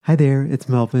Hi there, it's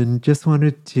Melvin. Just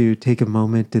wanted to take a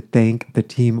moment to thank the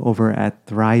team over at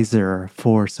Thrizer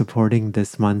for supporting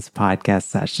this month's podcast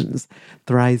sessions.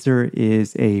 Thrizer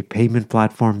is a payment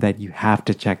platform that you have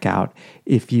to check out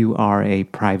if you are a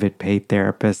private paid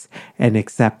therapist and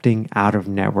accepting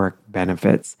out-of-network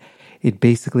benefits. It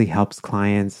basically helps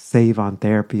clients save on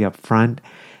therapy up front.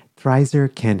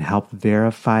 Thrizer can help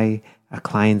verify a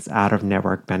client's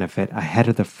out-of-network benefit ahead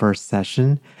of the first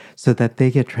session so that they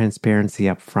get transparency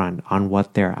up front on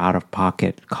what their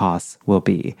out-of-pocket costs will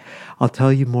be. I'll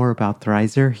tell you more about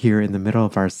Thrizer here in the middle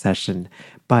of our session,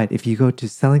 but if you go to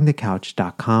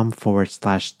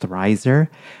sellingthecouch.com/Thrizer,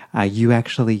 you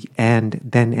actually and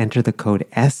then enter the code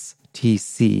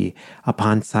STC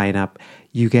upon sign up,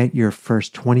 you get your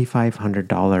first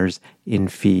 $2,500 in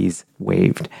fees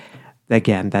waived.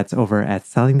 Again, that's over at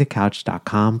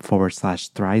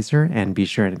sellingthecouch.com/Thrizer, and be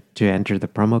sure to enter the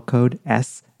promo code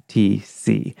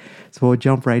STC. So we'll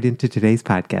jump right into today's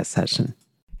podcast session.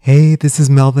 Hey, this is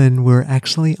Melvin. We're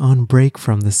actually on break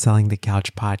from the Selling the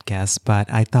Couch podcast,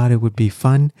 but I thought it would be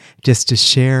fun just to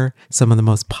share some of the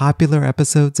most popular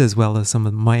episodes as well as some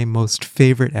of my most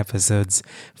favorite episodes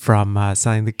from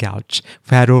Selling the Couch.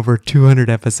 We've had over 200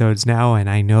 episodes now, and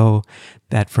I know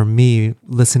that for me,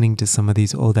 listening to some of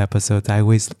these old episodes, I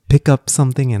always pick up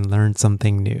something and learn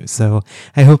something new. So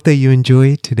I hope that you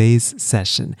enjoy today's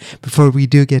session. Before we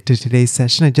do get to today's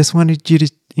session, I just wanted to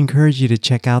encourage you to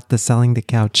check out the Selling the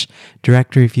Couch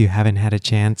directory if you haven't had a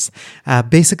chance.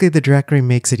 Basically, the directory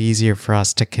makes it easier for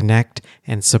us to connect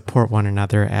and support one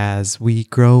another as we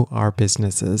grow our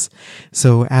businesses.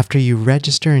 So after you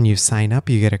register and you sign up,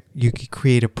 you can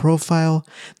create a profile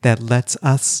that lets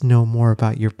us know more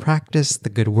about your practice, the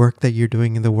good work that you're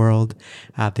doing in the world,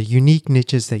 the unique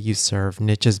niches that you serve,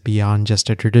 niches beyond just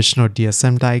a traditional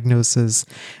DSM diagnosis,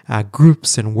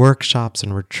 groups and workshops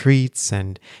and retreats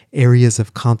and areas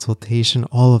of consultation,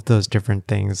 all of those different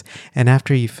things. And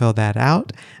after you fill that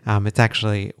out, it's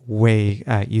actually way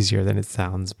easier than it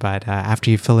sounds. But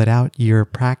after you fill it out, your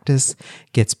practice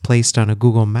gets placed on a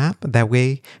Google map. That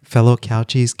way, fellow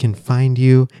Couchies can find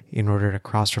you in order to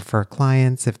cross-refer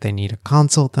clients. If they need a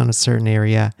consult on a certain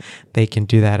area, they can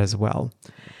do that as well.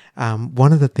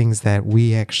 One of the things that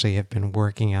we actually have been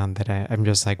working on that I'm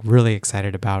just really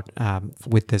excited about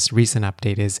with this recent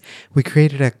update is we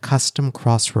created a custom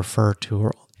cross-refer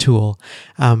tool.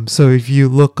 So if you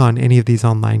look on any of these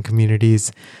online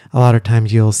communities, a lot of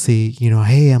times you'll see,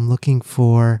 hey, I'm looking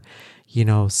for,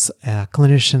 a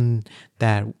clinician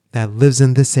that lives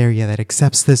in this area, that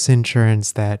accepts this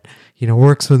insurance, that,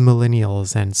 works with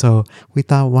millennials. And so we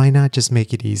thought, why not just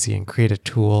make it easy and create a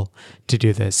tool to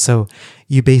do this? So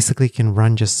you basically can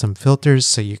run just some filters.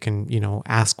 So you can,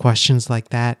 ask questions like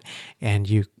that, and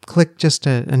you click just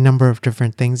a number of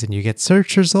different things and you get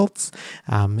search results.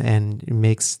 And it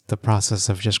makes the process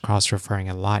of just cross-referring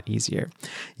a lot easier.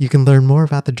 You can learn more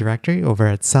about the directory over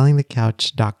at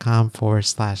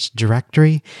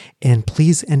sellingthecouch.com/directory. And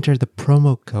please enter the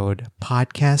promo code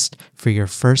podcast for your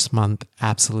first month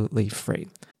absolutely free.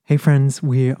 Hey friends,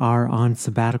 we are on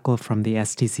sabbatical from the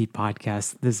STC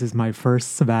podcast. This is my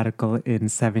first sabbatical in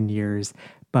 7 years,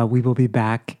 but we will be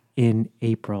back in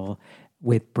April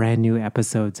with brand new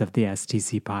episodes of the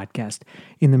STC podcast.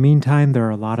 In the meantime, there are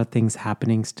a lot of things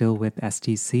happening still with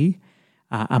STC.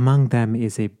 Among them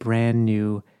is a brand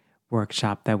new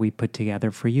workshop that we put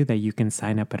together for you that you can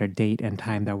sign up at a date and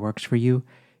time that works for you.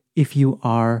 If you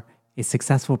are a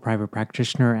successful private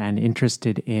practitioner and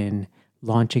interested in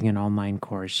launching an online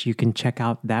course, you can check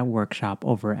out that workshop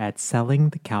over at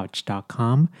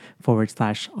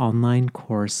sellingthecouch.com/online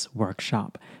course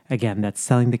workshop. Again, that's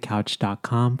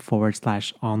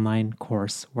sellingthecouch.com/online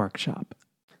course workshop.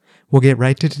 We'll get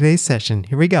right to today's session.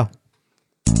 Here we go.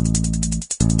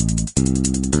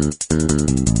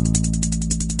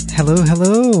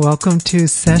 Hello. Welcome to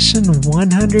session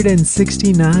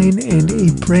 169 and a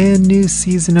brand new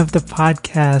season of the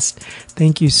podcast.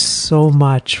 Thank you so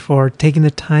much for taking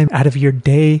the time out of your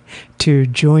day to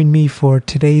join me for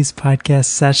today's podcast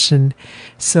session.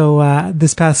 So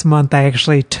this past month, I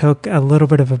actually took a little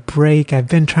bit of a break. I've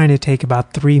been trying to take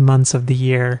about 3 months of the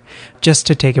year just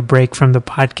to take a break from the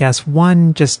podcast.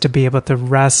 One, just to be able to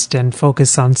rest and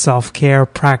focus on self-care,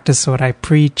 practice what I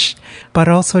preach, but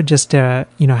also just to,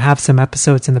 have some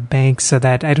episodes in the bank so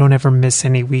that I don't ever miss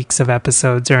any weeks of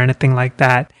episodes or anything like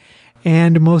that.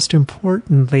 And most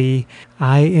importantly,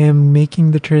 I am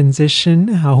making the transition,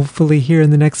 hopefully here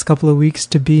in the next couple of weeks,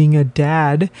 to being a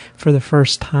dad for the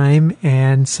first time.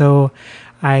 And so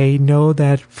I know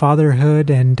that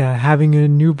fatherhood and having a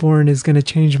newborn is going to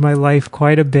change my life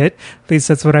quite a bit. At least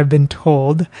that's what I've been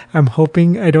told. I'm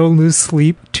hoping I don't lose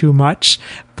sleep too much,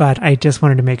 but I just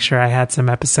wanted to make sure I had some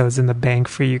episodes in the bank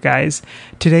for you guys.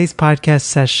 Today's podcast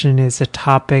session is a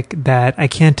topic that I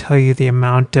can't tell you the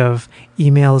amount of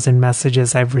emails and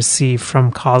messages I've received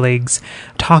from colleagues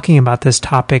talking about this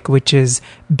topic, which is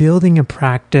building a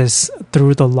practice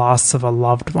through the loss of a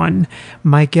loved one.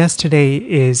 My guest today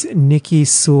is Nikki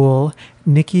Sewell.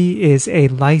 Nikki is a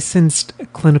licensed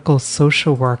clinical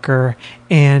social worker,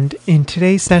 and in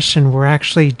today's session, we're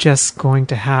actually just going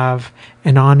to have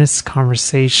an honest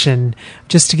conversation.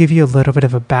 Just to give you a little bit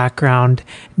of a background,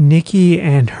 Nikki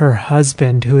and her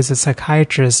husband, who is a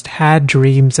psychiatrist, had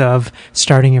dreams of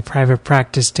starting a private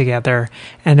practice together,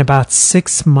 and about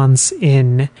 6 months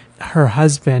in, her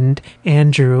husband,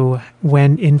 Andrew,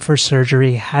 went in for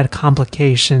surgery, had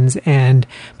complications, and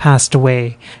passed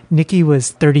away. Nikki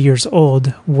was 30 years old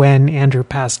when Andrew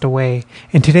passed away.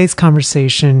 In today's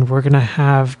conversation, we're going to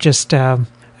have just a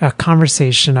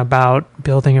conversation about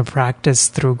building a practice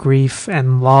through grief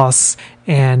and loss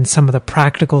and some of the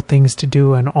practical things to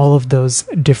do and all of those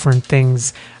different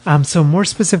things. So more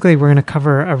specifically, we're going to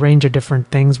cover a range of different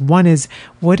things. One is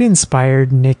what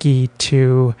inspired Nikki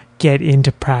to get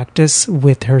into practice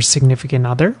with her significant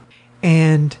other.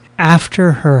 And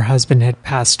after her husband had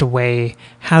passed away,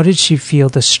 how did she feel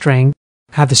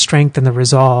have the strength and the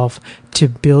resolve to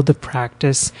build the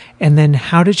practice? And then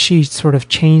how did she sort of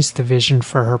change the vision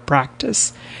for her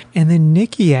practice? And then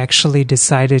Nikki actually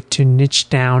decided to niche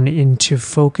down into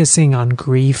focusing on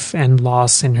grief and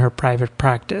loss in her private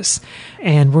practice.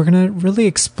 And we're going to really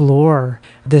explore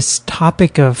this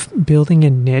topic of building a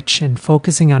niche and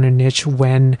focusing on a niche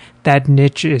when that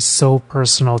niche is so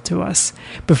personal to us.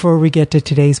 Before we get to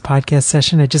today's podcast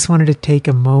session, I just wanted to take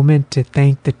a moment to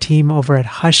thank the team over at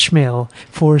Hushmail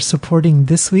for supporting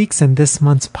this week's and this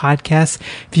month's podcast.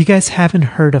 If you guys haven't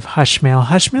heard of Hushmail,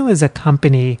 Hushmail is a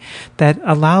company that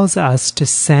allows us to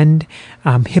send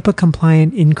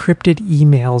HIPAA-compliant encrypted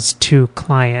emails to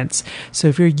clients. So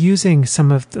if you're using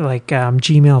some of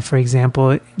Gmail, for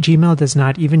example, Gmail does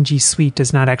not, even G Suite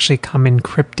does not actually come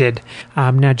encrypted.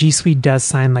 Now G Suite does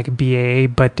sign like a BAA,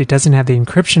 but it doesn't have the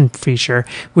encryption feature,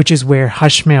 which is where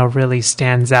Hushmail really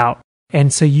stands out.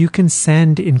 And so you can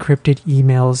send encrypted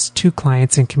emails to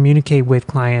clients and communicate with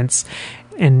clients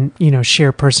and,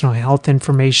 share personal health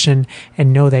information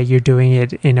and know that you're doing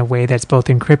it in a way that's both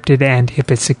encrypted and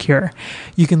HIPAA secure.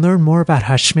 You can learn more about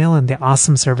Hushmail and the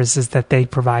awesome services that they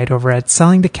provide over at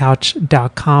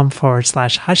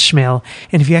sellingthecouch.com/Hushmail.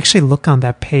 And if you actually look on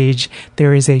that page,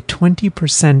 there is a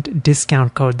 20%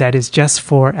 discount code that is just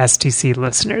for STC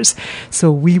listeners.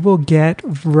 So we will get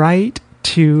right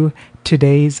to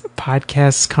today's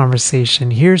podcast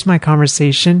conversation. Here's my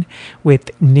conversation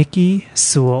with Nikki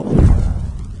Sewell.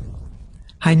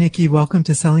 Hi, Nikki. Welcome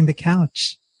to Selling the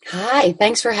Couch. Hi.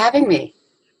 Thanks for having me.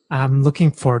 I'm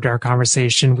looking forward to our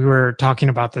conversation. We were talking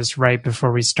about this right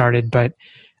before we started, but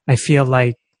I feel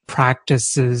like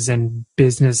practices and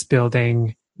business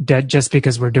building, that just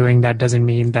because we're doing that doesn't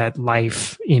mean that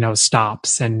life,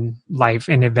 stops and life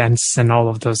and events and all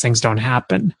of those things don't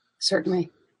happen. Certainly.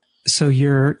 So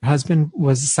your husband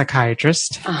was a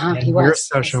psychiatrist. And he was. You're a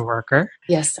social worker.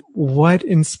 Yes. What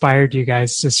inspired you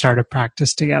guys to start a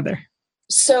practice together?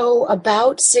 So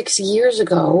about 6 years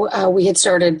ago, we had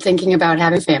started thinking about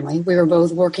having a family. We were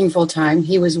both working full-time.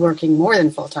 He was working more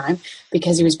than full-time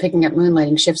because he was picking up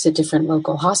moonlighting shifts at different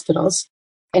local hospitals.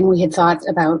 And we had thought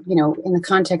about, in the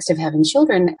context of having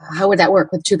children, how would that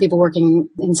work with two people working,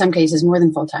 in some cases, more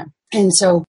than full-time? And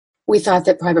so we thought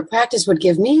that private practice would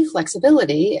give me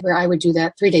flexibility where I would do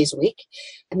that 3 days a week.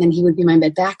 And then he would be my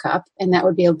med backup. And that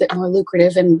would be a bit more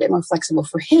lucrative and a bit more flexible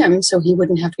for him. So he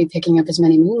wouldn't have to be picking up as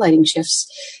many moonlighting shifts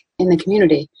in the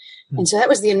community. And so that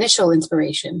was the initial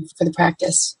inspiration for the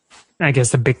practice. I guess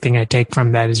the big thing I take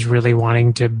from that is really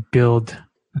wanting to build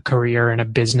a career and a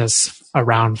business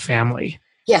around family.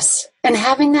 Yes. And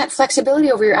having that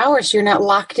flexibility over your hours, so you're not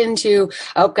locked into,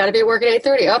 got to be at work at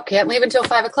 8:30. Can't leave until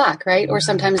 5:00, right? Or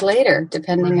sometimes later,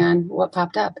 depending on what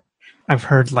popped up. I've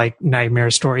heard nightmare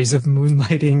stories of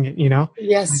moonlighting,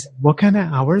 Yes. What kind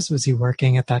of hours was he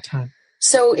working at that time?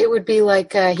 So it would be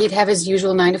he'd have his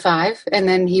usual 9 to 5, and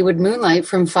then he would moonlight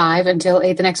from 5 until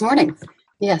 8 the next morning.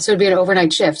 Yeah. So it'd be an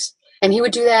overnight shift. And he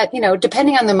would do that,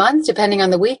 depending on the month, depending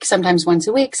on the week, sometimes once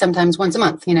a week, sometimes once a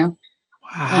month,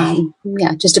 Wow.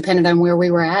 Just depended on where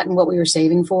we were at and what we were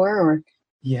saving for.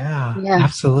 Yeah,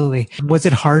 absolutely. Was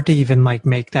it hard to even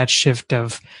make that shift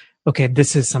of, okay,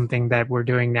 this is something that we're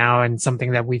doing now and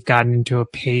something that we've gotten into a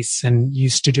pace and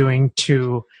used to doing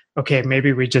to, okay,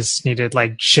 maybe we just needed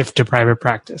shift to private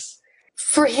practice?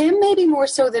 For him, maybe more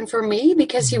so than for me,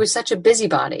 because he was such a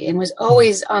busybody and was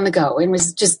always on the go and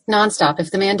was just nonstop.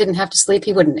 If the man didn't have to sleep,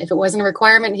 he wouldn't. If it wasn't a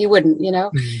requirement, he wouldn't,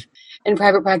 And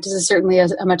private practice is certainly a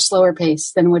much slower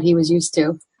pace than what he was used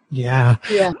to. Yeah.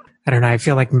 Yeah. I don't know. I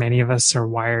feel like many of us are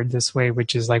wired this way,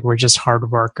 which is like we're just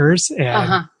hard workers.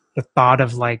 And the thought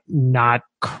of like not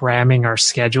cramming our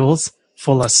schedules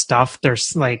full of stuff,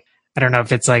 there's like, I don't know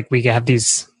if it's like we have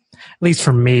these, at least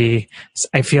for me,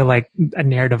 I feel like a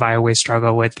narrative I always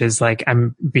struggle with is like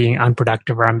I'm being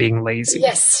unproductive or I'm being lazy.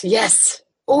 Yes.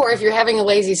 Or if you're having a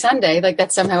lazy Sunday, like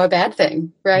that's somehow a bad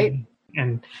thing, right?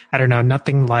 And I don't know,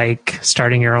 nothing like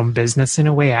starting your own business in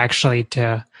a way actually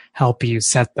to help you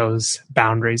set those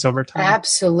boundaries over time.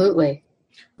 Absolutely.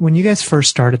 When you guys first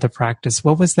started the practice,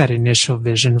 what was that initial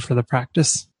vision for the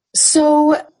practice?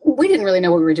 So we didn't really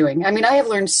know what we were doing. I mean, I have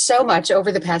learned so much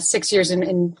over the past 6 years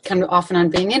and kind of off and on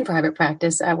being in private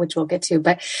practice, which we'll get to.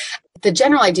 But the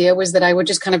general idea was that I would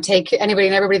just kind of take anybody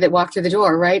and everybody that walked through the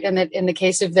door, right? And that in the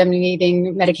case of them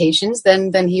needing medications,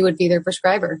 then he would be their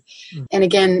prescriber. And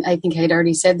again, I think I had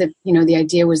already said that, the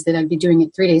idea was that I'd be doing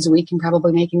it 3 days a week and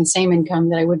probably making the same income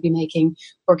that I would be making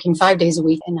working 5 days a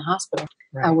week in the hospital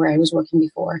where I was working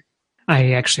before.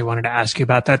 I actually wanted to ask you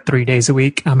about that 3 days a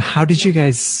week. How did you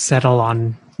guys settle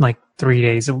on like 3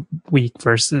 days a week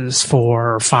versus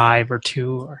 4 or 5 or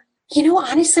 2? Or?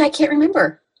 Honestly, I can't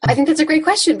remember. I think that's a great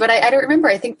question, but I don't remember.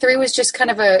 I think 3 was just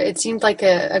kind of it seemed like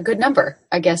a good number,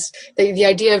 I guess. The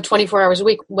idea of 24 hours a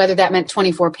week, whether that meant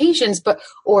 24 patients,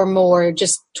 or more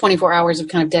just 24 hours of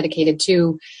kind of dedicated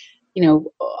to,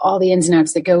 all the ins and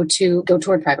outs that go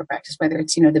toward private practice, whether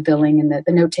it's, the billing and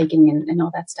the note taking and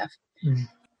all that stuff.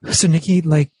 So Nikki,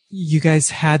 like you guys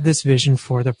had this vision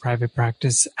for the private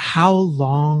practice. How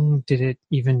long did it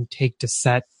even take to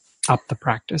set up the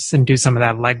practice and do some of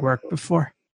that legwork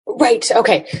before? Right.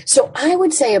 Okay. So I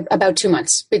would say about 2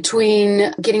 months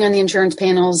between getting on the insurance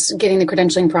panels, getting the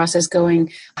credentialing process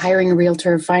going, hiring a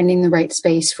realtor, finding the right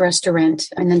space for us to rent,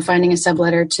 and then finding a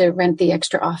subletter to rent the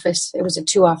extra office. It was a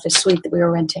 2-office suite that we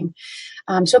were renting.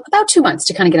 So about 2 months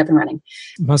to kind of get up and running.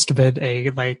 Must have been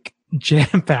a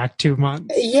jam-packed 2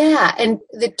 months. Yeah. And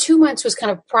the 2 months was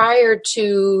kind of prior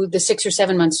to the 6 or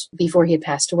 7 months before he had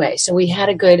passed away. So we had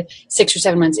a good 6 or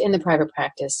 7 months in the private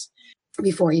practice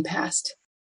before he passed.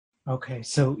 Okay.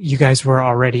 So you guys were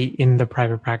already in the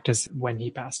private practice when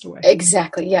he passed away.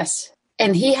 Exactly. Yes.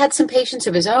 And he had some patients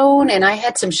of his own, and I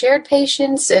had some shared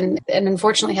patients, and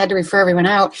unfortunately had to refer everyone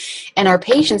out. And our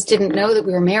patients didn't know that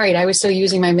we were married. I was still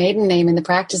using my maiden name in the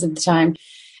practice at the time.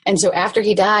 And so after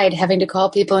he died, having to call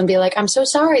people and be like, I'm so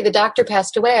sorry, the doctor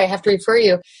passed away, I have to refer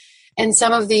you. And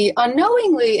some of the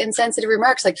unknowingly insensitive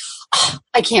remarks like, oh,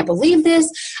 I can't believe this.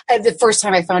 The first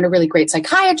time I found a really great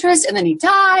psychiatrist, and then he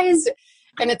dies.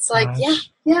 And it's like,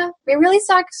 yeah, it really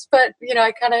sucks. But,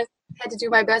 I kind of had to do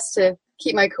my best to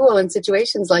keep my cool in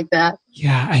situations like that.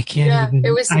 Yeah, I can't even.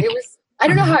 It was, I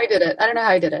don't know how I did it. I don't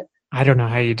know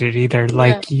how you did it either.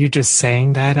 Like you just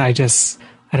saying that, I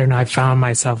don't know. I found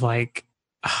myself like,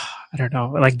 I don't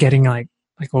know, like getting like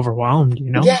overwhelmed,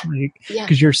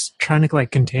 because you're trying to like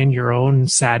contain your own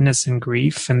sadness and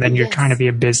grief. And then you're trying to be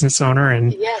a business owner.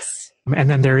 And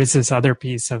then there is this other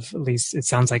piece of, at least it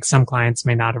sounds like some clients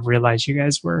may not have realized you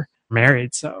guys were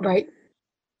married. So right.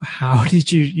 How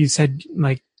did you said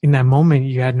like in that moment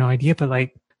you had no idea, but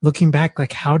like looking back,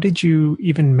 like how did you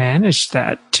even manage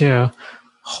that to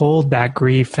hold that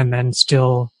grief and then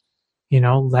still,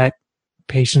 let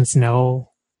patients know?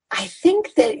 I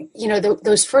think that,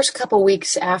 those first couple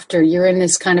weeks after you're in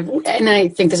this kind of, and I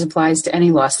think this applies to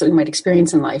any loss that we might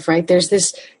experience in life, right? There's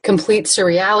this complete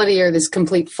surreality or this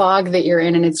complete fog that you're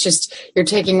in, and it's just, you're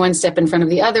taking one step in front of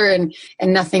the other and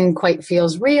nothing quite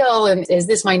feels real. And is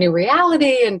this my new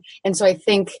reality? And so I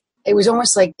think it was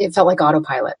almost like, it felt like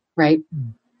autopilot, right?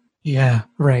 Yeah,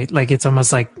 right. Like it's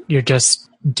almost like you're just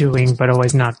doing, but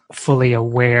always not fully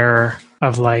aware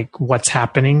of like what's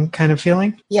happening kind of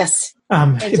feeling. Yes.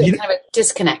 It's kind of a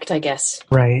disconnect, I guess.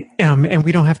 Right. And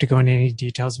we don't have to go into any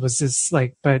details. Was this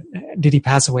but did he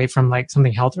pass away from like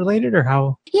something health related or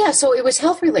how? Yeah, so it was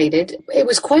health related. It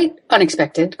was quite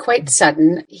unexpected, quite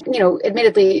sudden.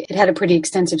 Admittedly, it had a pretty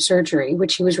extensive surgery,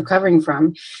 which he was recovering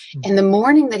from. And the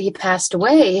morning that he passed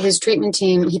away, his treatment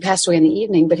team, he passed away in the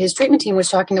evening, but his treatment team was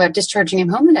talking about discharging him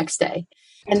home the next day.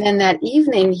 And then that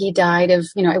evening, he died of,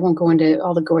 I won't go into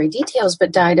all the gory details,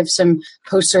 but died of some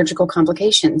post-surgical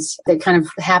complications that kind of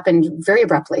happened very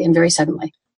abruptly and very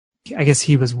suddenly. I guess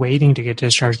he was waiting to get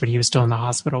discharged, but he was still in the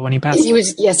hospital when he passed.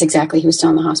 Yes, exactly. He was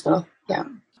still in the hospital. Yeah.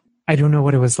 I don't know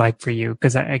what it was like for you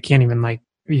because I can't even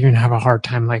even have a hard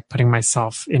time like putting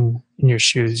myself in your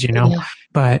shoes, Yeah.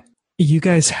 But you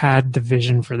guys had the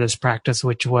vision for this practice,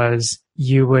 which was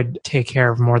you would take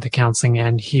care of more of the counseling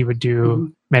and he would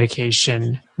do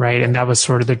medication, right? And that was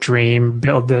sort of the dream,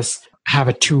 build this, have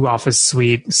a 2-office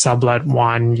suite, sublet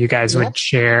one, you guys would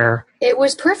share. It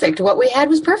was perfect. What we had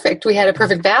was perfect. We had a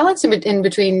perfect balance in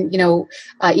between,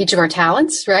 each of our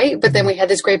talents, right? But then we had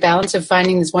this great balance of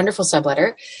finding this wonderful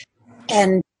subletter,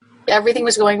 and everything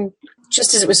was going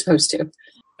just as it was supposed to.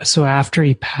 So after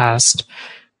he passed,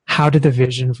 how did the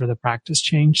vision for the practice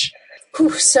change?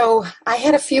 So I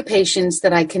had a few patients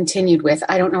that I continued with.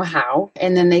 I don't know how.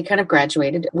 And then they kind of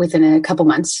graduated within a couple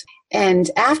months.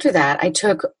 And after that, I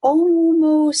took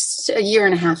almost a year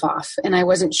and a half off. And I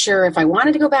wasn't sure if I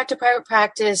wanted to go back to private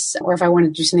practice or if I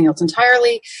wanted to do something else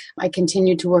entirely. I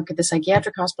continued to work at the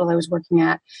psychiatric hospital I was working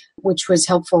at, which was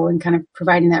helpful in kind of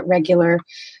providing that regular,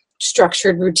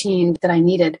 structured routine that I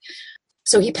needed.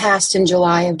 So he passed in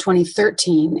July of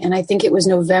 2013, and I think it was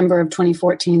November of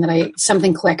 2014 that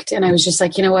something clicked, and I was just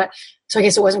like, you know what? So I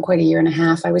guess it wasn't quite a year and a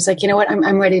half. I was like, you know what?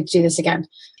 I'm ready to do this again.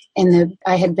 And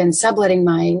I had been subletting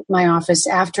my office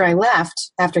after I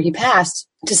left, after he passed,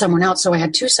 to someone else. So I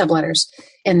had 2 subletters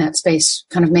in that space,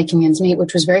 kind of making ends meet,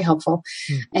 which was very helpful.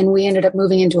 And we ended up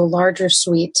moving into a larger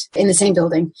suite in the same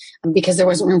building because there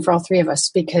wasn't room for all 3 of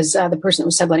us, because the person that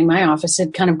was subletting my office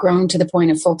had kind of grown to the point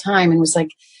of full time and was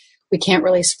like, we can't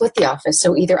really split the office.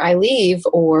 So either I leave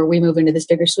or we move into this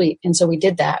bigger suite. And so we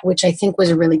did that, which I think was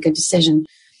a really good decision,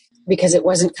 because it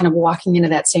wasn't kind of walking into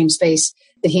that same space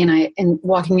that and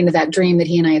walking into that dream that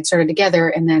he and I had started together,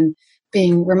 and then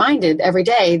being reminded every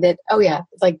day that, oh yeah,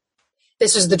 like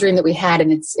this was the dream that we had and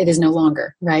it is no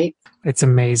longer, right? It's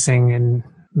amazing in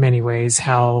many ways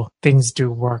how things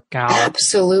do work out.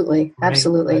 Absolutely. Right?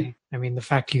 Absolutely. I mean, the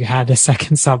fact you had a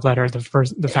second subletter,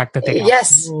 the fact that they got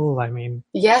full, I mean.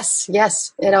 Yes.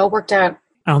 It all worked out.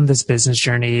 On this business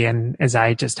journey, and as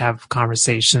I just have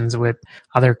conversations with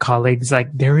other colleagues, like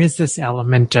there is this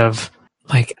element of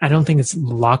like, I don't think it's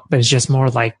luck, but it's just more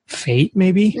like fate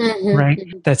maybe, right?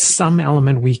 That's some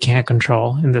element we can't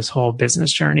control in this whole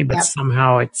business journey, but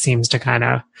somehow it seems to kind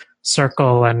of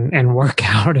circle and work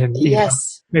out. And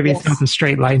maybe it's not the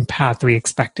straight line path we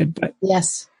expected, but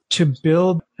to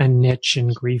build a niche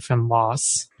in grief and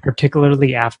loss,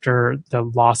 particularly after the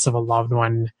loss of a loved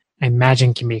one, I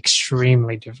imagine can be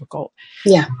extremely difficult.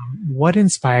 Yeah. What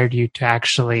inspired you to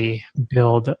actually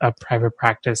build a private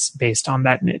practice based on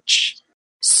that niche?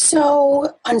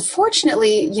 So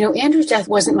unfortunately, Andrew's death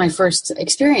wasn't my first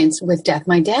experience with death.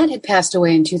 My dad had passed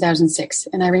away in 2006.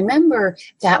 And I remember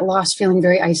that loss feeling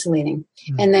very isolating.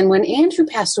 And then when Andrew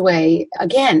passed away,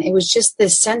 again, it was just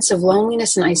this sense of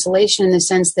loneliness and isolation, in the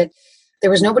sense that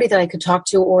there was nobody that I could talk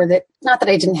to, or that, not that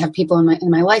I didn't have people in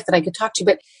my life that I could talk to,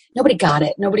 but nobody got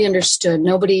it. Nobody understood.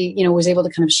 Nobody, was able to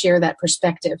kind of share that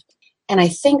perspective. And I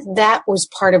think that was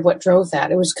part of what drove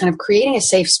that. It was kind of creating a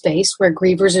safe space where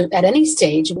grievers at any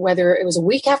stage, whether it was a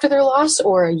week after their loss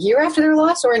or a year after their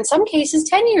loss, or in some cases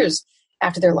 10 years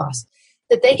after their loss,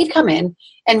 that they could come in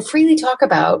and freely talk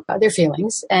about their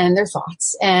feelings and their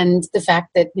thoughts, and the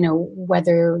fact that,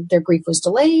 whether their grief was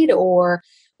delayed, or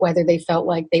whether they felt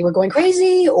like they were going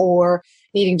crazy, or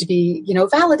needing to be,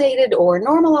 validated, or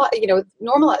normal,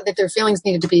 that their feelings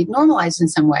needed to be normalized in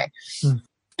some way.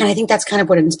 And I think that's kind of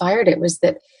what inspired it, was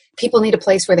that people need a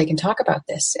place where they can talk about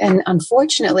this. And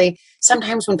unfortunately,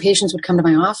 sometimes when patients would come to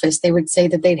my office, they would say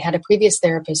that they'd had a previous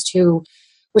therapist who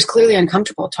was clearly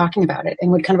uncomfortable talking about it,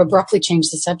 and would kind of abruptly change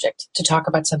the subject to talk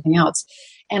about something else.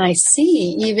 And I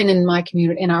see, even in my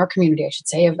community, in our community, I should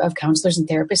say, of counselors and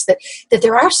therapists, that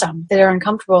there are some that are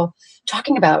uncomfortable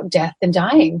talking about death and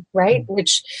dying, right?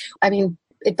 Which, I mean,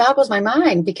 it boggles my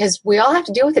mind, because we all have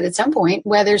to deal with it at some point,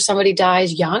 whether somebody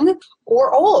dies young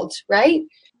or old, right?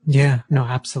 Yeah, no,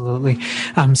 absolutely.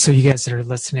 So you guys that are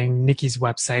listening, Nikki's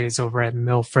website is over at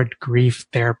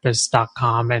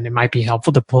milfordgrieftherapist.com, and it might be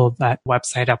helpful to pull that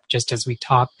website up just as we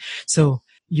talk. So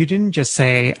you didn't just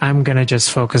say, I'm going to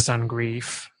just focus on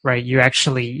grief, right? You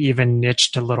actually even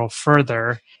niched a little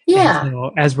further. Yeah. And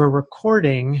so as we're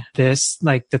recording this,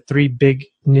 like the 3 big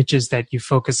niches that you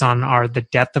focus on are the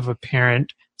death of a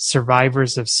parent,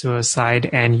 survivors of suicide,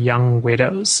 and young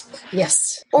widows.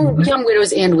 Yes. Or young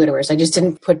widows and widowers. I just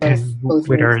didn't put both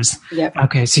widowers. Yep.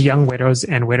 Okay. So young widows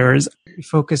and widowers. You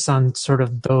focus on sort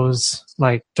of those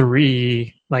like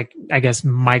 3, like, I guess,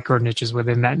 micro niches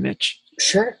within that niche.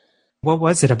 Sure. What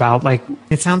was it about? Like,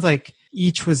 it sounds like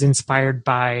each was inspired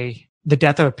by the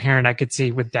death of a parent, I could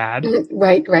see with Dad.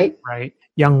 Right.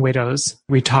 Young widows.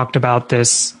 We talked about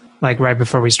this like right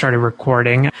before we started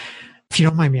recording. If you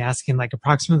don't mind me asking, like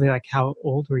approximately like how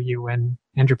old were you when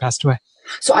Andrew passed away?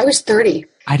 So I was 30.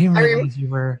 I didn't realize you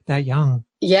were that young.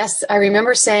 Yes, I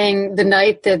remember saying the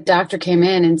night the doctor came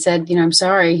in and said, I'm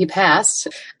sorry, he passed.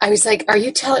 I was like, are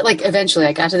you telling, like, eventually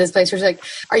I got to this place where it's like,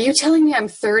 are you telling me I'm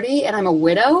 30 and I'm a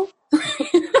widow?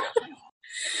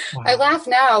 Wow. I laugh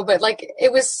now, but like,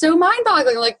 it was so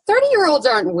mind-boggling. Like 30-year-olds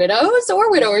aren't widows or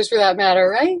widowers for that matter,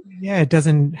 right? Yeah, it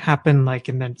doesn't happen like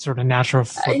in that sort of natural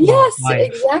flow yes, of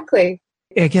life. Exactly.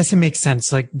 I guess it makes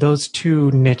sense. Like those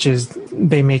two niches,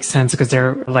 they make sense because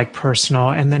they're like personal.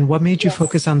 And then what made you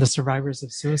focus on the survivors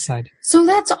of suicide? So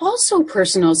that's also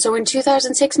personal. So in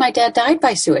 2006, my dad died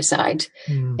by suicide.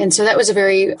 And so that was a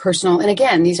very personal, and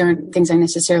again, these aren't things I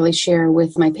necessarily share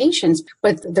with my patients,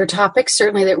 but they're topics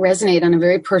certainly that resonate on a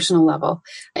very personal level.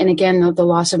 And again, the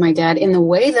loss of my dad in the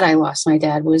way that I lost my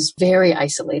dad was very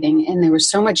isolating. And there was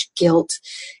so much guilt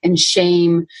and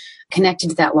shame connected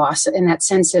to that loss and that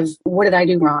sense of what did I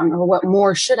do wrong, or what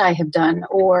more should I have done,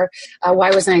 or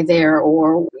why wasn't I there,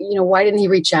 or why didn't he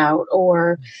reach out,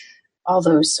 or all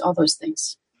those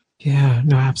things. Yeah,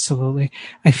 no, absolutely.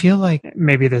 I feel like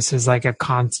maybe this is like a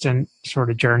constant sort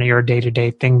of journey or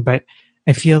day-to-day thing, but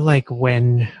I feel like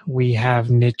when we have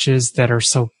niches that are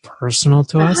so personal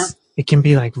to us, it can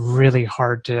be like really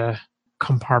hard to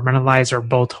compartmentalize or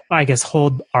both, I guess,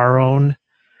 hold our own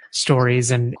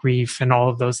stories and grief and all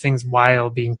of those things while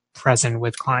being present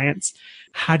with clients.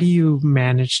 How do you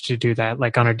manage to do that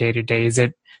like on a day-to-day? Is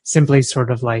it simply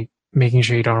sort of like making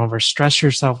sure you don't overstress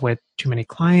yourself with too many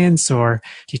clients, or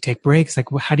do you take breaks? Like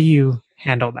how do you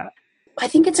handle that? I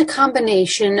think it's a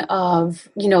combination of,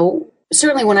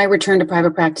 certainly when I returned to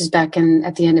private practice back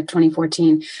at the end of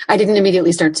 2014, I didn't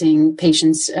immediately start seeing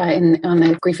patients on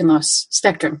the grief and loss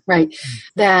spectrum, right?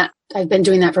 That I've been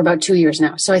doing that for about 2 years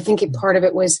now. So I think part of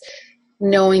it was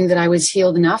knowing that I was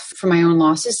healed enough from my own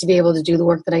losses to be able to do the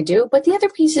work that I do. But the other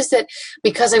piece is that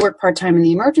because I work part-time in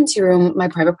the emergency room, my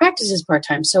private practice is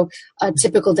part-time. So a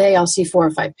typical day, I'll see 4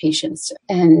 or 5 patients.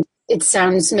 And it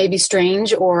sounds maybe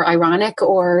strange or ironic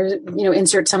or,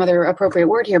 insert some other appropriate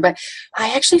word here, but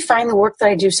I actually find the work that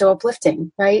I do so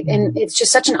uplifting, right? And it's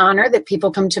just such an honor that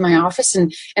people come to my office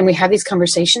and we have these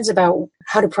conversations about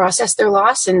how to process their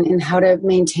loss and how to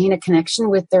maintain a connection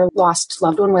with their lost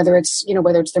loved one, whether it's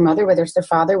their mother, whether it's their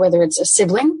father, whether it's a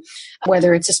sibling,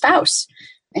 whether it's a spouse.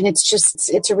 And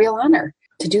it's a real honor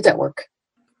to do that work.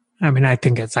 I mean, I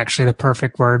think it's actually the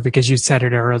perfect word because you said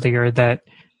it earlier that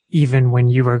even when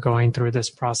you were going through this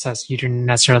process, you didn't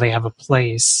necessarily have a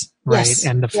place, right? Yes,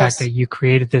 and the fact that you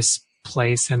created this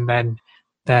place and then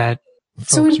that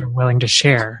folks are willing to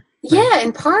share. Right? Yeah,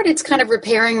 in part, it's kind of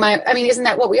repairing isn't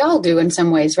that what we all do in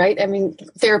some ways, right? I mean,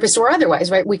 therapists or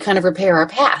otherwise, right? We kind of repair our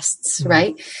pasts,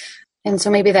 right? And so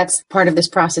maybe that's part of this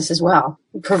process as well,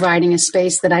 providing a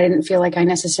space that I didn't feel like I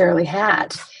necessarily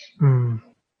had.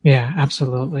 Yeah,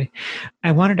 absolutely.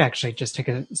 I wanted to actually just take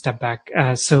a step back.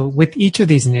 So with each of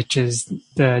these niches,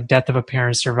 the death of a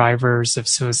parent, survivors of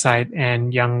suicide,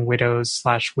 and young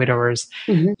widows/widowers,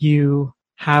 you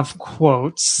have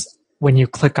quotes when you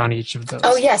click on each of those.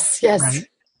 Oh, yes. Right?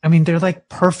 I mean, they're like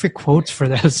perfect quotes for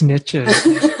those niches.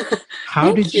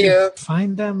 How did you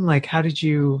find them? Like, how did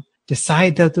you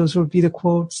decide that those would be the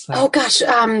quotes? Oh gosh.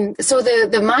 So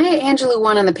the Maya Angelou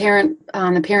one on the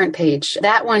parent page,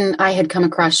 that one I had come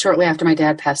across shortly after my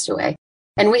dad passed away.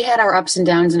 And we had our ups and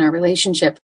downs in our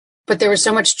relationship, but there was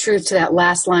so much truth to that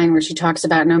last line where she talks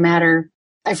about no matter,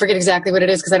 I forget exactly what it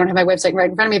is because I don't have my website right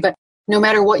in front of me, but no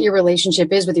matter what your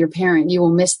relationship is with your parent, you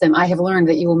will miss them. I have learned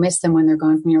that you will miss them when they're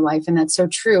gone from your life. And that's so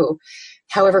true,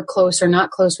 however close or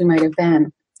not close we might have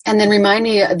been. And then remind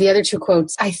me the other 2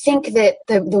 quotes. I think that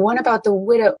the one about the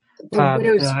widow,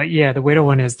 the widow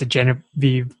one is the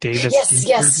Genevieve Davis.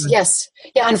 Yes.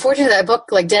 Yeah, unfortunately, that book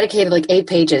dedicated 8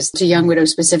 pages to young widows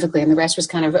specifically, and the rest was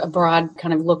kind of a broad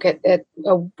kind of look at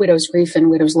a widow's grief and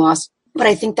widow's loss. But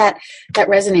I think that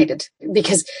resonated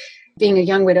because being a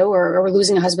young widow or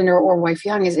losing a husband or wife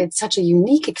young it's such a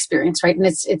unique experience, right? And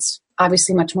it's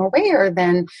obviously much more rare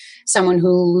than someone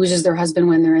who loses their husband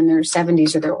when they're in their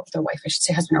 70s, or their wife, I should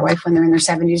say husband or wife, when they're in their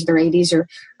 70s, their 80s,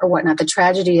 or whatnot. The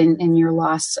tragedy in your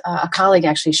loss, a colleague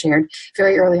actually shared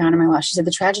very early on in my loss. She said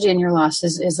the tragedy in your loss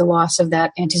is the loss of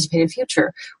that anticipated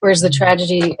future, whereas the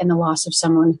tragedy and the loss of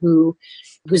someone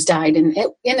who's died in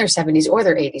their 70s or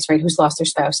their 80s, right, who's lost their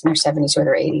spouse in their 70s or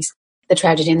their 80s. The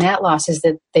tragedy in that loss is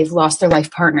that they've lost their life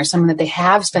partner, someone that they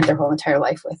have spent their whole entire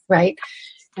life with, right?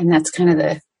 And that's kind of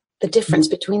the difference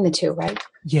between the two, right?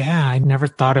 Yeah, I never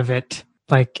thought of it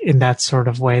like in that sort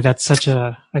of way. That's such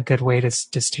a good way to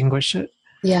distinguish it.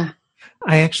 Yeah.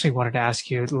 I actually wanted to ask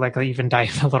you, even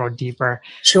dive a little deeper.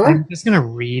 Sure. I'm just going to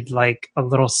read a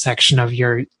little section of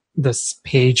your this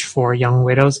page for young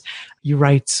widows. You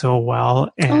write so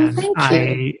well. And thank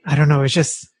you. I don't know,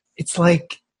 it's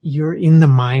like you're in the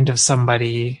mind of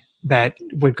somebody that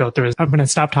would go through. I'm going to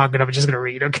stop talking. I'm just going to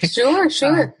read. Okay.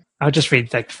 Sure. I'll just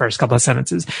read like the first couple of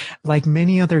sentences. Like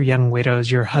many other young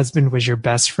widows, your husband was your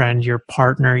best friend, your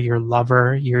partner, your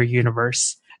lover, your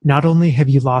universe. Not only have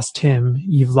you lost him,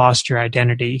 you've lost your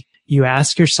identity. You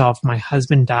ask yourself, my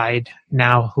husband died.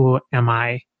 Now who am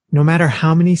I? No matter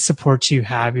how many supports you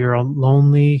have, you're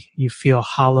lonely. You feel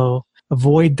hollow, a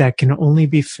void that can only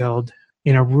be filled.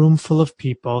 In a room full of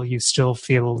people, you still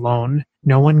feel alone.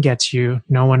 No one gets you.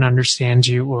 No one understands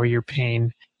you or your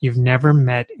pain. You've never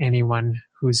met anyone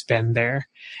who's been there.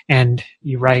 And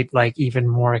you write like even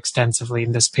more extensively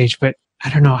in this page, but I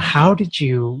don't know, how did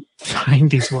you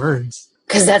find these words?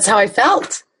 Because that's how I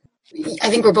felt. I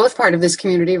think we're both part of this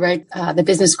community, right? The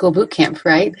business school boot camp,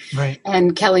 right? Right.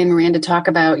 And Kelly and Miranda talk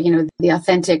about, the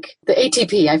authentic, the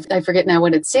ATP, I forget now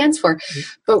what it stands for,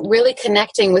 but really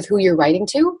connecting with who you're writing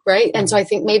to, right? And so I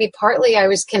think maybe partly I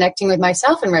was connecting with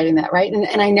myself in writing that, right?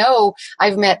 And I know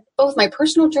I've met both my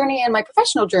personal journey and my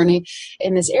professional journey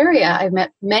in this area. I've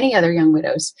met many other young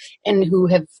widows and who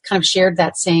have kind of shared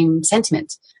that same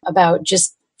sentiment about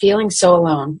just feeling so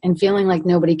alone and feeling like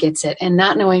nobody gets it and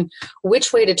not knowing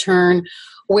which way to turn,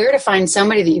 where to find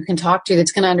somebody that you can talk to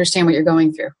that's going to understand what you're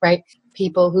going through, right?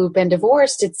 People who've been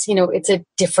divorced, it's a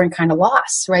different kind of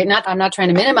loss, right? I'm not trying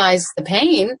to minimize the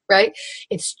pain, right?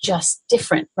 It's just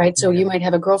different, right? So you might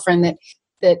have a girlfriend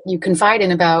that you confide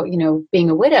in about, being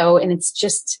a widow, and it's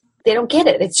just, they don't get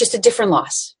it. It's just a different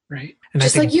loss. Right. And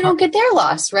just like you don't get their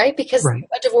loss, right? Because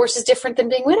a divorce is different than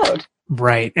being widowed.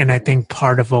 Right. And I think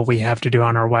part of what we have to do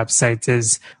on our websites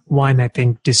is, one, I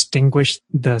think distinguish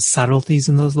the subtleties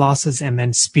in those losses and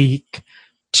then speak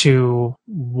to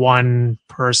one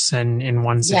person in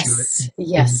one situation,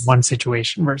 in one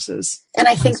situation versus. And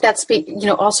I think that's,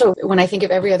 also when I think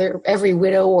of every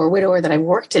widow or widower that I've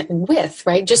worked with,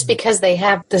 right? Just because they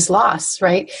have this loss,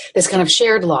 right? This kind of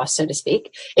shared loss, so to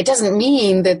speak, it doesn't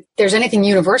mean that there's anything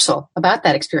universal about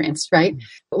that experience, right?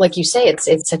 Like you say,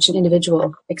 it's such an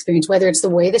individual experience, whether it's the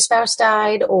way the spouse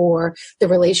died or the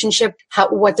relationship,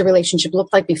 what the relationship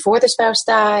looked like before the spouse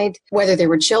died, whether there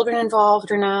were children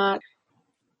involved or not.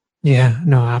 Yeah,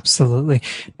 no, absolutely.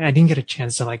 I didn't get a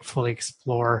chance to fully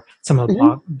explore some of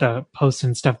the posts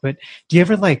and stuff, but do you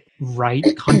ever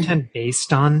write content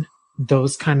based on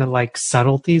those kind of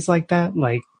subtleties like that?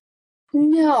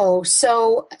 No.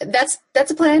 So that's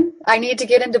a plan. I need to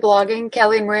get into blogging.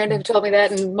 Kelly and Miranda have told me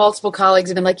that, and multiple colleagues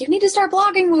have been like, you need to start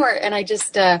blogging more. And I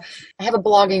just, I have a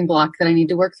blogging block that I need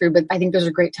to work through, but I think those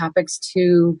are great topics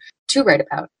to write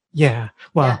about. Yeah.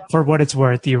 Well, for what it's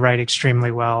worth, you write extremely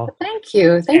well. Thank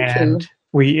you.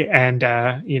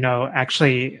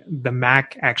 Actually the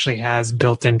Mac actually has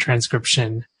built-in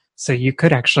transcription. So you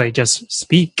could actually just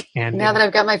speak. And now that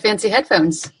I've got my fancy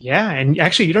headphones. Yeah. And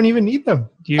actually you don't even need them.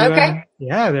 Okay.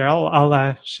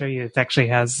 I'll show you. It actually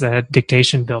has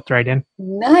dictation built right in.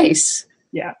 Nice.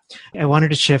 Yeah. I wanted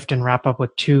to shift and wrap up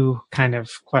with two kind of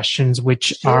questions,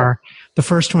 which are, the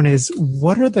first one is,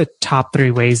 what are the top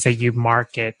 3 ways that you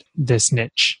market this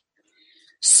niche?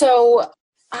 So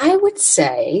I would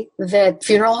say that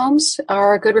funeral homes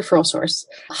are a good referral source.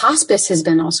 Hospice has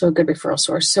been also a good referral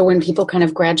source. So when people kind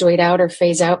of graduate out or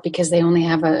phase out because they only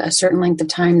have a certain length of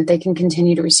time that they can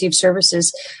continue to receive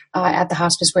services at the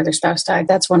hospice where their spouse died,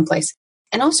 that's one place.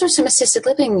 And also some assisted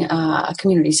living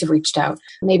communities have reached out.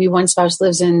 Maybe one spouse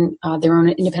lives in their own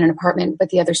independent apartment, but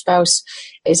the other spouse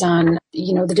is on,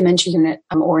 the dementia unit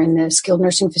or in the skilled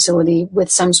nursing facility with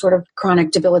some sort of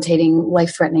chronic, debilitating,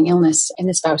 life-threatening illness. And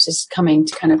the spouse is coming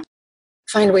to kind of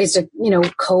find ways to,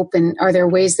 cope. And are there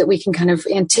ways that we can kind of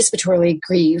anticipatorily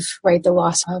grieve, right, the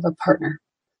loss of a partner?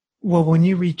 Well, when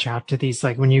you reach out to these,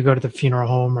 when you go to the funeral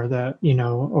home or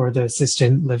or the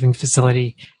assisted living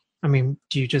facility, I mean,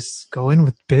 do you just go in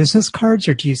with business cards,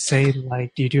 or do you say, do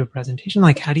you do a presentation?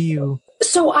 How do you?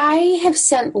 So I have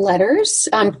sent letters,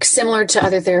 similar to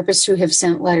other therapists who have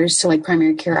sent letters to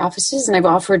primary care offices. And I've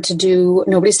offered to do,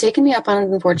 nobody's taken me up on it,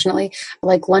 unfortunately,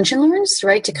 lunch and learns,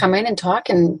 right? To come in and talk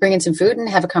and bring in some food and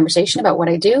have a conversation about what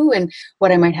I do and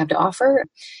what I might have to offer.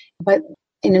 But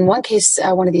in one case,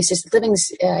 one of the assisted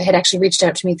livings had actually reached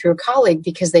out to me through a colleague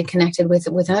because they connected with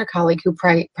another colleague who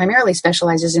primarily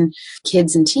specializes in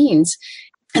kids and teens.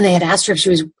 And they had asked her if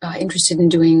she was interested in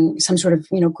doing some sort of,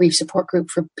 grief support group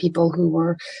for people who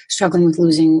were struggling with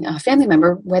losing a family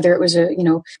member, whether it was a,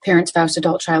 parent, spouse,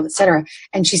 adult, child, etc.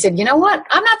 And she said, you know what?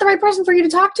 I'm not the right person for you to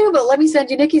talk to, but let me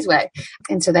send you Nikki's way.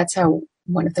 And so that's how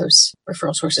one of those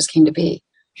referral sources came to be.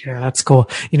 Yeah, that's cool.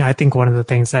 I think one of the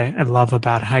things I love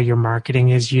about how you're marketing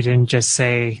is you didn't just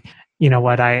say, you know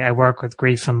what, I work with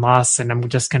grief and loss, and I'm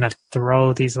just going to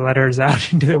throw these letters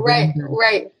out into the wind.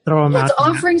 Right. Throw them out. It's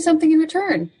offering something in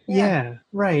return. Yeah,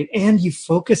 right. And you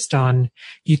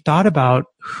thought about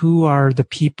who are the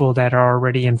people that are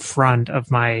already in front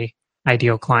of my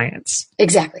ideal clients.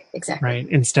 Exactly. Right.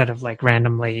 Instead of like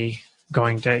randomly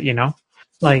going to,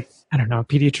 like, I don't know, a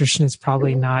pediatrician is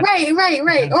probably not. Right.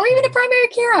 Or even a primary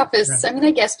care office. Right. I mean,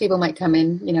 I guess people might come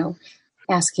in,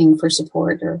 asking for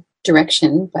support or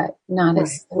direction, but it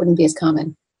wouldn't be as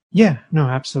common. Yeah, no,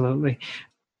 absolutely.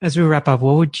 As we wrap up,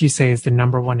 what would you say is the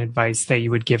number one advice that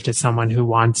you would give to someone who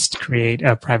wants to create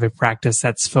a private practice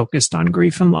that's focused on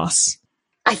grief and loss?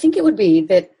 I think it would be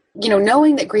that,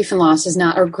 knowing that grief and loss is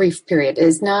not, or grief period,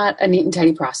 is not a neat and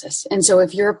tidy process. And so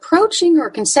if you're approaching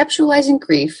or conceptualizing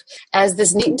grief as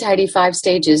this neat and tidy 5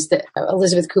 stages that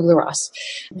Elizabeth Kubler-Ross,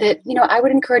 that, I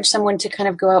would encourage someone to kind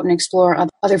of go out and explore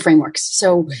other frameworks.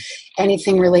 So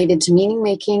anything related to meaning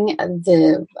making,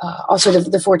 also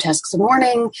the 4 tasks of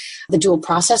mourning, the dual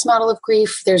process model of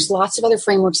grief. There's lots of other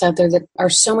frameworks out there that are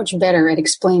so much better at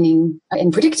explaining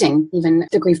and predicting even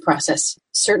the grief process.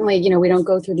 Certainly, we don't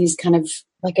go through these kind of,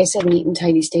 like I said, neat and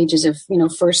tidy stages of,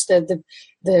 first the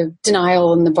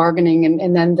denial and the bargaining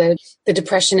and then the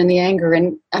depression and the anger.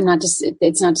 And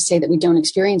it's not to say that we don't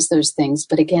experience those things,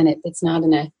 but again, it's not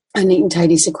in a neat and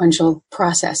tidy sequential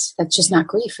process. That's just not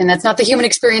grief. And that's not the human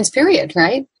experience, period,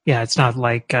 right? Yeah, it's not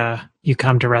like you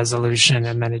come to resolution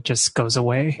and then it just goes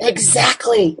away.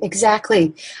 Exactly.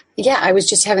 Yeah, I was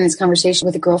just having this conversation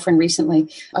with a girlfriend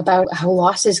recently about how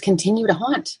losses continue to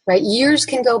haunt, right? Years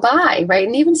can go by, right?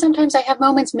 And even sometimes I have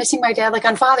moments missing my dad, like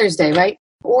on Father's Day, right?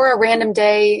 Or a random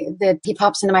day that he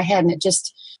pops into my head and it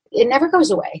never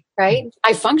goes away, right?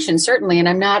 I function, certainly, and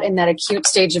I'm not in that acute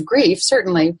stage of grief,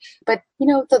 certainly. But,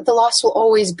 the loss will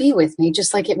always be with me,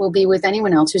 just like it will be with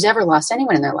anyone else who's ever lost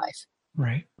anyone in their life.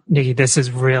 Right. Nikki, this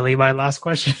is really my last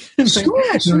question. Sure.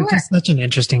 It's such an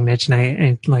interesting niche,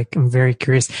 and I'm very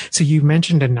curious. So you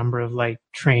mentioned a number of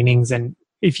trainings, and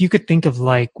if you could think of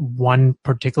one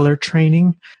particular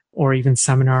training or even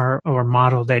seminar or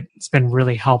model that's been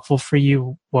really helpful for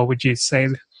you, what would you say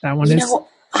that one is?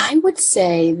 I would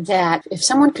say that if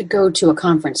someone could go to a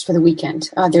conference for the weekend,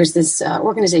 there's this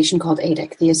organization called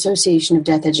ADEC, the Association of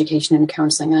Death Education and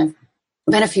Counseling. And I've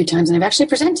been a few times, and I've actually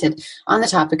presented on the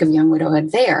topic of young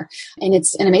widowhood there. And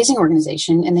it's an amazing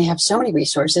organization, and they have so many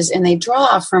resources, and they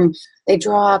draw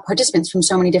participants from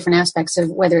so many different aspects of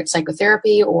whether it's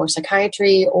psychotherapy or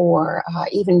psychiatry or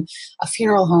even a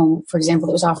funeral home, for example,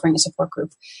 that was offering a support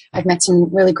group. I've met some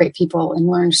really great people and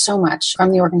learned so much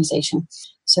from the organization.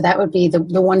 So that would be the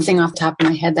one thing off the top of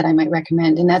my head that I might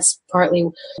recommend. And that's partly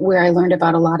where I learned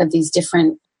about a lot of these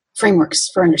different frameworks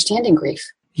for understanding grief.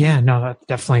 Yeah, no, that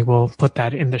definitely will put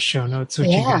that in the show notes, which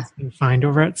you guys can find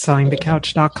over at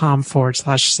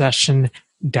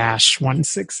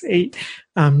sellingthecouch.com/session-168.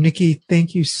 Nikki,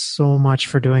 thank you so much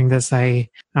for doing this. I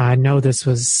know this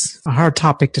was a hard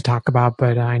topic to talk about,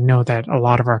 but I know that a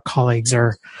lot of our colleagues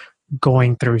are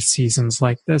going through seasons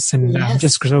like this, and I'm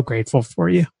just so grateful for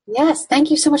you. Yes,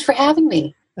 thank you so much for having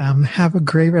me. Have a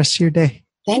great rest of your day.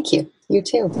 Thank you. You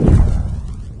too.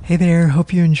 Hey there,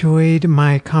 hope you enjoyed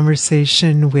my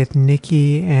conversation with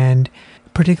Nikki, and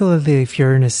particularly if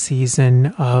you're in a season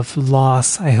of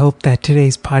loss, I hope that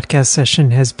today's podcast session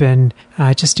has been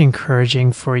just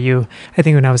encouraging for you. I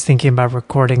think when I was thinking about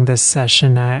recording this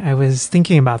session, I was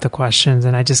thinking about the questions,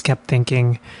 and I just kept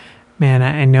thinking, man,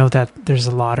 I know that there's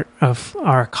a lot of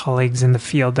our colleagues in the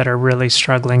field that are really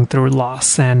struggling through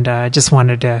loss, and I just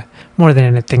wanted to, more than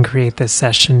anything, create this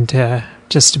session to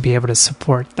be able to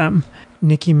support them.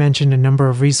 Nikki mentioned a number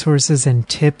of resources and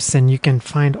tips, and you can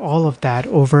find all of that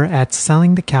over at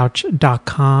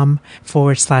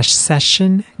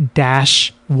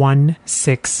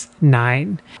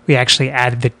sellingthecouch.com/session-169. We actually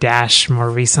added the dash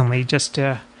more recently,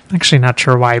 actually not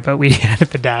sure why, but we added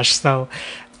the dash. So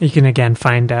you can again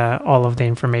find all of the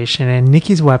information. And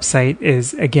Nikki's website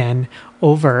is again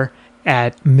over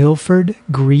at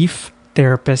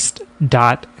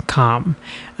milfordgrieftherapist.com.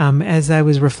 As I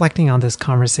was reflecting on this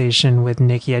conversation with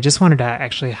Nikki, I just wanted to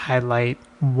actually highlight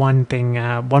one thing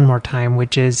one more time,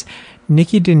 which is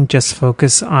Nikki didn't just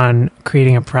focus on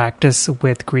creating a practice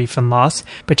with grief and loss,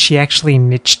 but she actually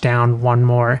niched down one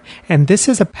more. And this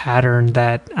is a pattern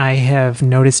that I have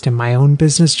noticed in my own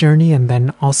business journey, and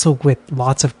then also with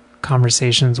lots of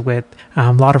conversations with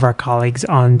a lot of our colleagues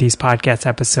on these podcast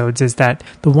episodes is that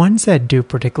the ones that do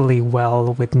particularly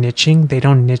well with niching, they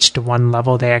don't niche to one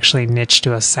level, they actually niche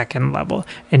to a second level,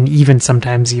 and even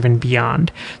sometimes even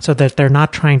beyond, so that they're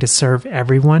not trying to serve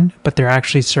everyone, but they're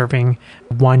actually serving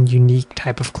one unique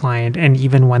type of client. And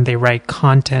even when they write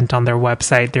content on their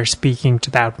website, they're speaking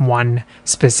to that one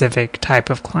specific type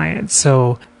of client.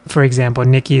 So for example,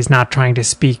 Nikki is not trying to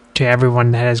speak to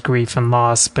everyone that has grief and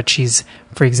loss, but she's,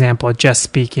 for example, just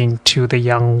speaking to the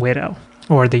young widow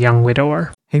or the young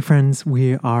widower. Hey friends,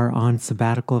 we are on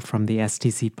sabbatical from the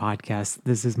STC podcast.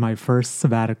 This is my first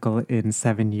sabbatical in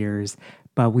 7 years,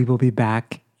 but we will be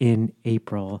back in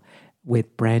April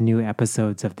with brand new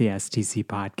episodes of the STC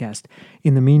podcast.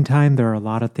 In the meantime, there are a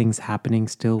lot of things happening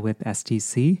still with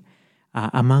STC.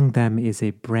 Among them is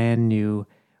a brand new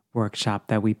workshop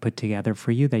that we put together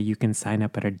for you that you can sign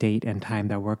up at a date and time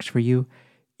that works for you.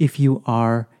 If you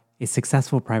are a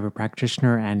successful private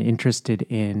practitioner and interested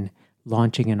in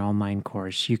launching an online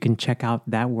course, you can check out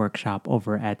that workshop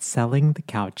over at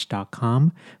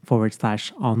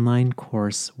sellingthecouch.com/online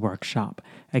course workshop.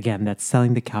 Again, that's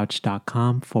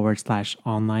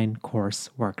sellingthecouch.com/online course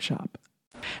workshop.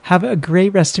 Have a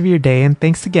great rest of your day, and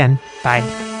thanks again. Bye.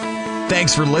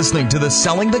 Thanks for listening to the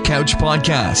Selling the Couch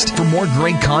podcast. For more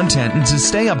great content and to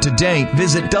stay up to date,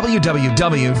 visit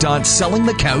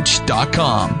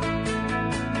www.sellingthecouch.com.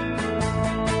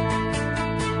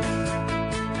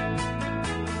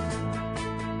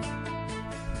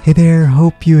 Hey there,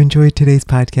 hope you enjoyed today's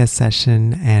podcast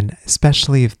session, and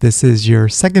especially if this is your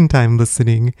second time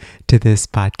listening to this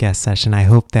podcast session, I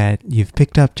hope that you've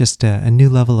picked up just a new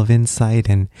level of insight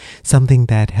and something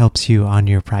that helps you on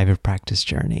your private practice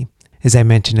journey. As I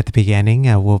mentioned at the beginning,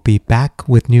 we'll be back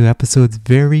with new episodes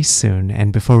very soon.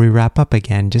 And before we wrap up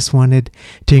again, just wanted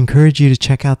to encourage you to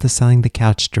check out the Selling the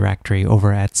Couch directory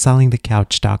over at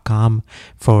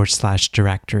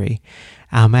sellingthecouch.com/directory.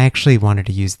 I actually wanted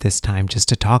to use this time just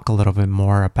to talk a little bit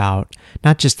more about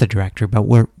not just the directory, but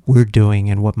what we're doing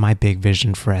and what my big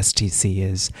vision for STC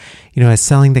is. You know, as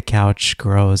Selling the Couch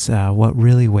grows, what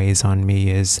really weighs on me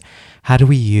is how do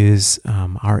we use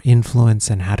our influence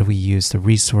and how do we use the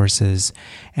resources?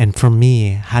 And for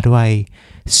me, how do I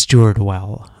steward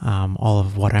well all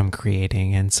of what I'm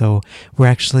creating? And so we're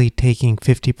actually taking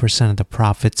 50% of the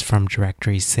profits from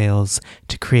directory sales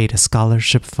to create a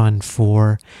scholarship fund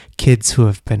for kids who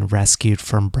have been rescued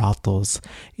from brothels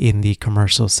in the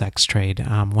commercial sex trade.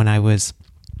 When I was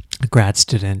a grad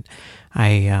student,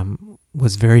 I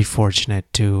was very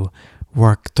fortunate to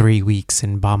work 3 weeks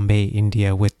in Bombay,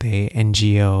 India with a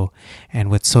NGO and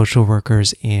with social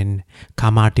workers in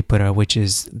Kamartipura, which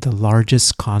is the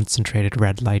largest concentrated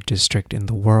red light district in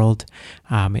the world.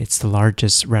 It's the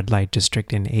largest red light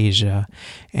district in Asia.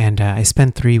 And I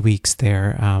spent 3 weeks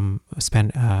there,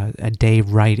 spent a day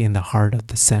right in the heart of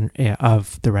the center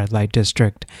of the red light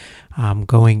district,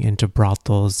 going into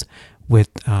brothels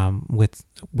with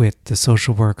the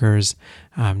social workers,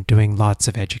 doing lots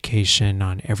of education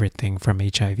on everything from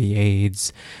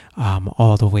HIV/AIDS,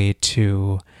 all the way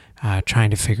to trying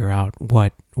to figure out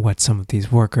what some of these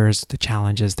workers, the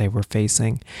challenges they were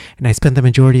facing. And I spent the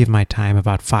majority of my time,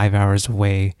 about 5 hours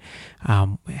away,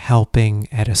 helping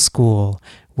at a school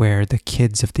where the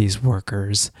kids of these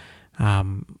workers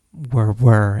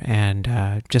were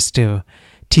and just to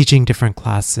teaching different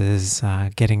classes,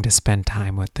 getting to spend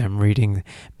time with them, reading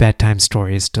bedtime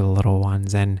stories to the little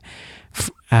ones. And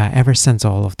ever since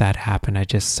all of that happened, I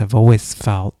just have always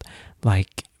felt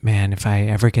like, man, if I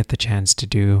ever get the chance to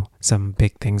do some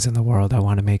big things in the world, I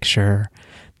want to make sure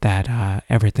that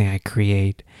everything I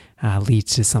create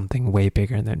leads to something way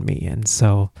bigger than me. And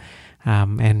so,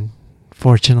 and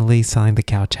fortunately, Selling the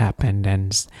Couch happened,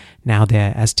 and now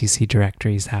the STC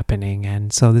directory is happening.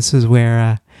 And so this is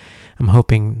where I'm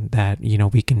hoping that, you know,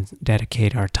 we can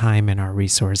dedicate our time and our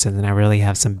resources, and I really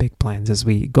have some big plans as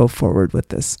we go forward with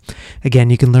this. Again,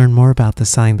 you can learn more about the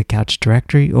Selling the Couch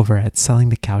directory over at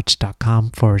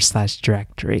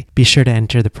sellingthecouch.com/directory. Be sure to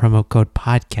enter the promo code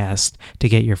podcast to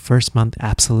get your first month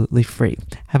absolutely free.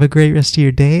 Have a great rest of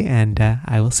your day, and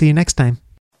I will see you next time.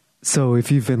 So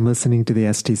if you've been listening to the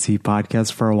STC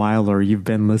podcast for a while, or you've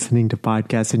been listening to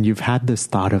podcasts and you've had this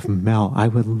thought of, Mel, I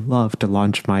would love to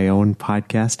launch my own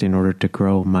podcast in order to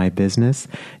grow my business,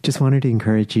 just wanted to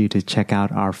encourage you to check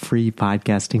out our free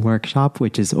podcasting workshop,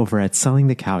 which is over at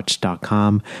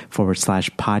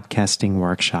sellingthecouch.com/podcasting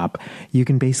workshop. You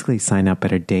can basically sign up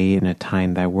at a day and a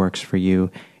time that works for you.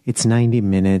 It's 90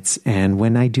 minutes. And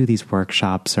when I do these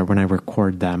workshops or when I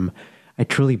record them, I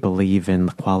truly believe in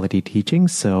quality teaching,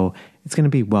 so it's going to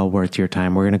be well worth your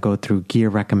time. We're going to go through gear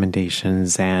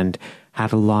recommendations and how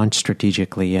to launch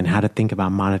strategically and how to think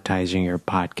about monetizing your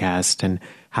podcast and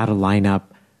how to line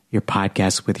up your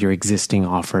podcast with your existing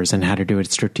offers and how to do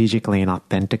it strategically and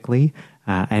authentically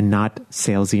and not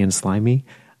salesy and slimy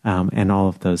and all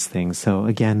of those things. So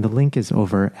again, the link is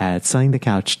over at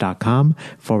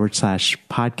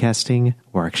sellingthecouch.com/podcasting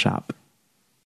workshop.